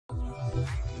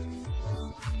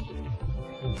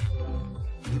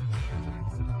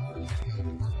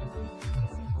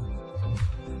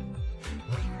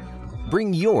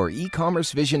Bring your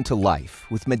e-commerce vision to life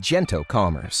with Magento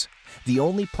Commerce, the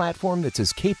only platform that's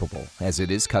as capable as it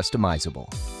is customizable.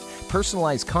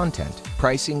 Personalize content,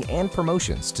 pricing, and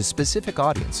promotions to specific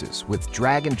audiences with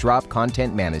drag-and-drop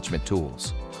content management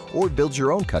tools, or build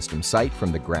your own custom site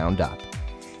from the ground up.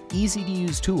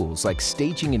 Easy-to-use tools like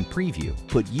staging and preview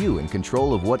put you in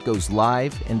control of what goes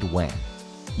live and when.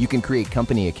 You can create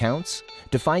company accounts,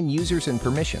 define users and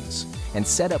permissions, and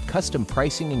set up custom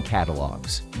pricing and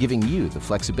catalogs, giving you the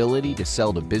flexibility to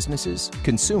sell to businesses,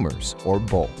 consumers, or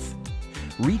both.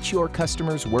 Reach your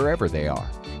customers wherever they are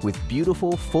with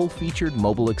beautiful, full-featured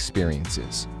mobile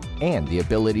experiences and the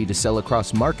ability to sell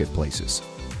across marketplaces.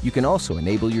 You can also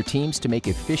enable your teams to make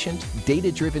efficient,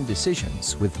 data-driven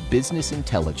decisions with business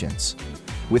intelligence.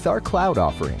 With our cloud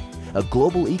offering, a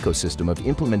global ecosystem of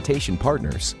implementation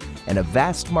partners, and a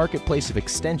vast marketplace of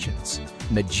extensions,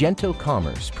 Magento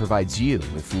Commerce provides you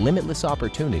with limitless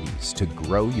opportunities to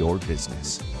grow your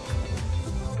business.